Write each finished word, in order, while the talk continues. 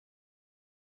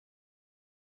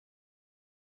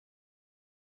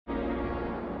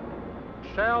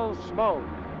shell smoke.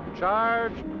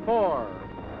 Charge 4.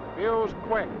 Fuse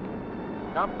quick.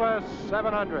 Compass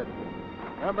 700.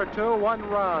 Number 2, 1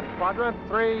 round. Quadrant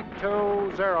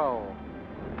 320.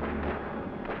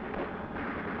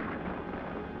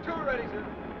 2 ready, sir.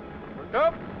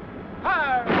 Up.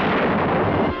 Fire!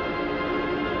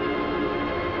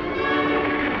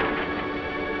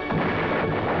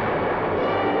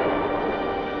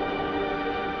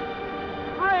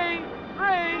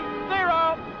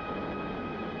 330.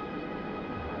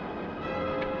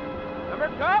 Number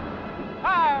up.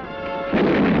 Fire!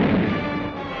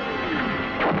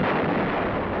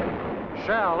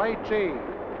 Shell HE.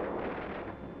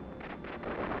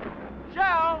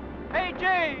 Shell AG.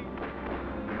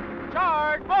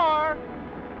 Charge 4.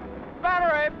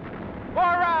 Battery 4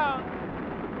 rounds.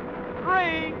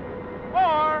 3,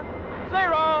 4,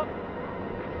 0.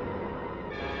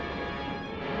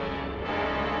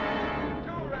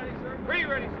 2 ready, sir. 3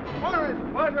 ready, sir. 1 ready.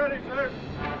 1 ready, sir.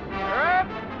 Up.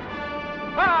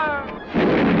 Fire!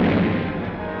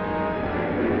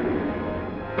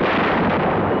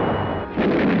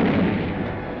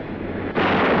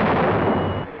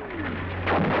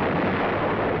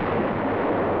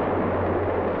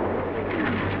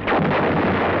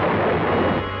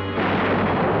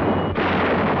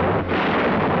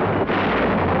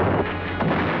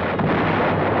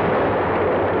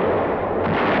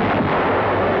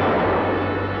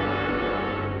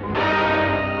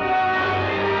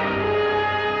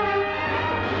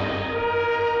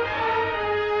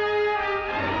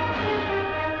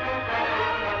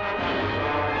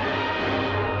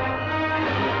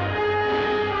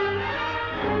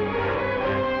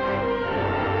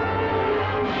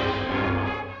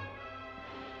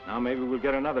 Maybe we'll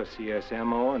get another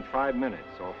CSMO in 5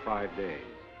 minutes or 5 days.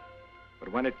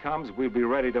 But when it comes, we'll be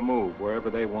ready to move wherever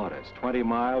they want us, 20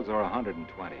 miles or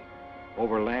 120.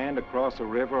 Over land, across a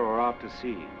river, or out to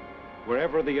sea.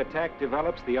 Wherever the attack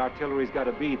develops, the artillery's got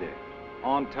to be there,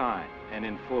 on time and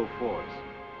in full force.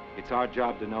 It's our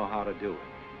job to know how to do it.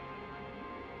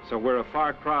 So we're a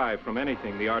far cry from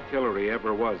anything the artillery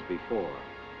ever was before.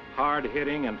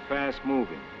 Hard-hitting and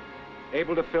fast-moving.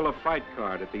 Able to fill a fight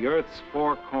card at the Earth's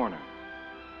 4 corners.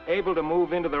 Able to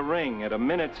move into the ring at a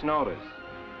minute's notice.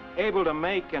 Able to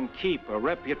make and keep a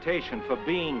reputation for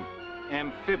being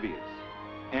amphibious,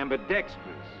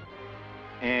 ambidextrous,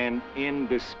 and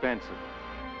indispensable.